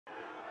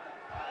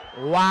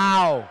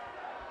Wow.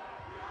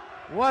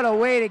 What a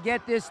way to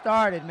get this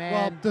started, man.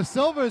 Well, De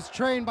Silva is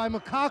trained by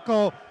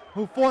Makako,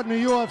 who fought in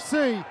the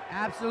UFC.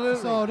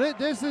 Absolutely. So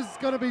this is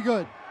going to be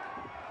good.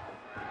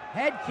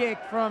 Head kick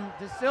from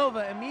De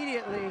Silva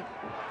immediately.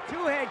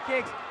 2 head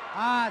kicks.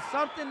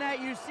 Something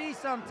that you see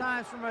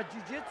sometimes from a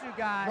jiu-jitsu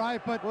guy.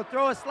 Right, but will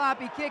throw a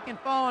sloppy kick and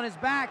fall on his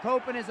back,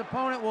 hoping his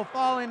opponent will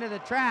fall into the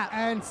trap.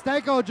 And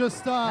Stanco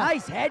just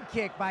nice head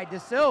kick by De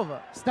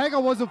Silva.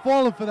 Stanco wasn't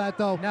falling for that,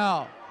 though.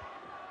 No.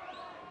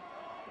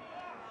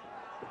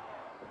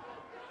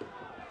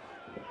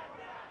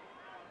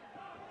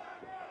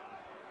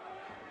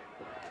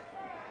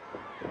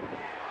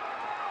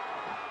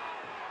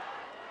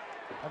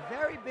 A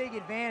very big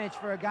advantage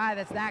for a guy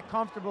that's that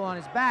comfortable on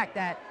his back,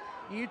 that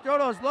you throw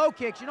those low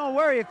kicks, you don't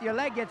worry if your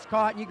leg gets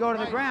caught and you go to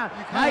the ground.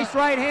 Nice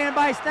right hand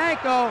by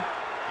Stanco.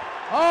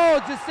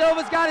 Oh, De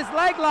Silva's got his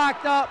leg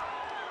locked up.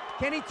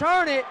 Can he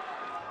turn it?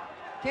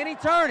 Can he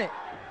turn it?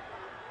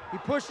 He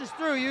pushes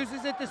through,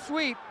 uses it to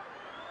sweep.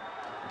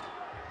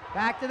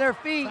 Back to their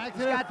feet.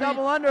 He's got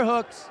double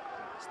underhooks.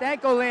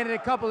 Stanco landed a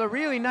couple of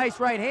really nice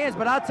right hands,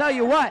 but I'll tell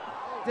you what,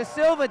 De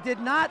Silva did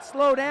not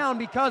slow down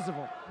because of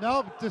him.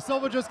 Nope, De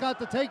Silva just got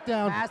the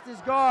takedown. Passed his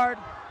guard.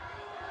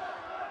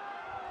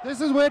 This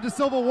is where De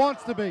Silva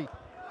wants to be.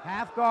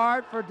 Half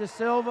guard for De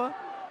Silva.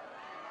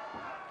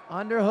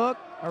 Underhook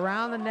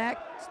around the neck.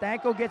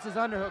 Stanco gets his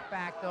underhook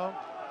back, though.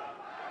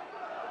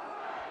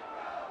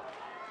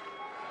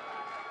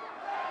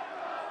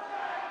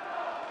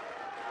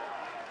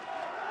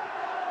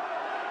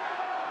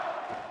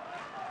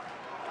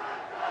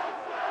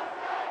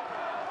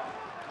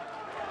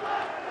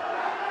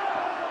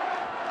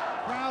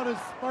 Crowd is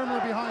firmly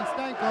behind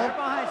Stanco. They're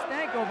behind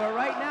Stanco, but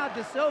right now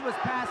De Silva's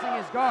passing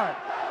his guard.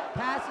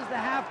 Passes the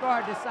half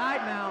guard to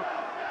side mount.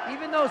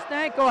 Even though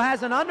Stanco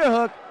has an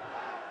underhook,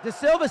 De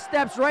Silva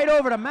steps right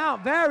over to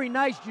mount. Very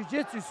nice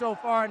jiu-jitsu so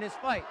far in this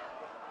fight.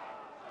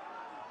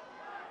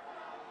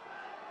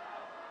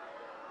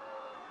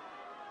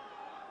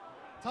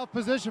 Tough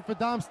position for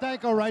Dom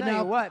Stanco right now.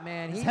 Tell you what,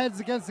 man, his head's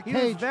against the cage.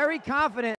 He was very confident.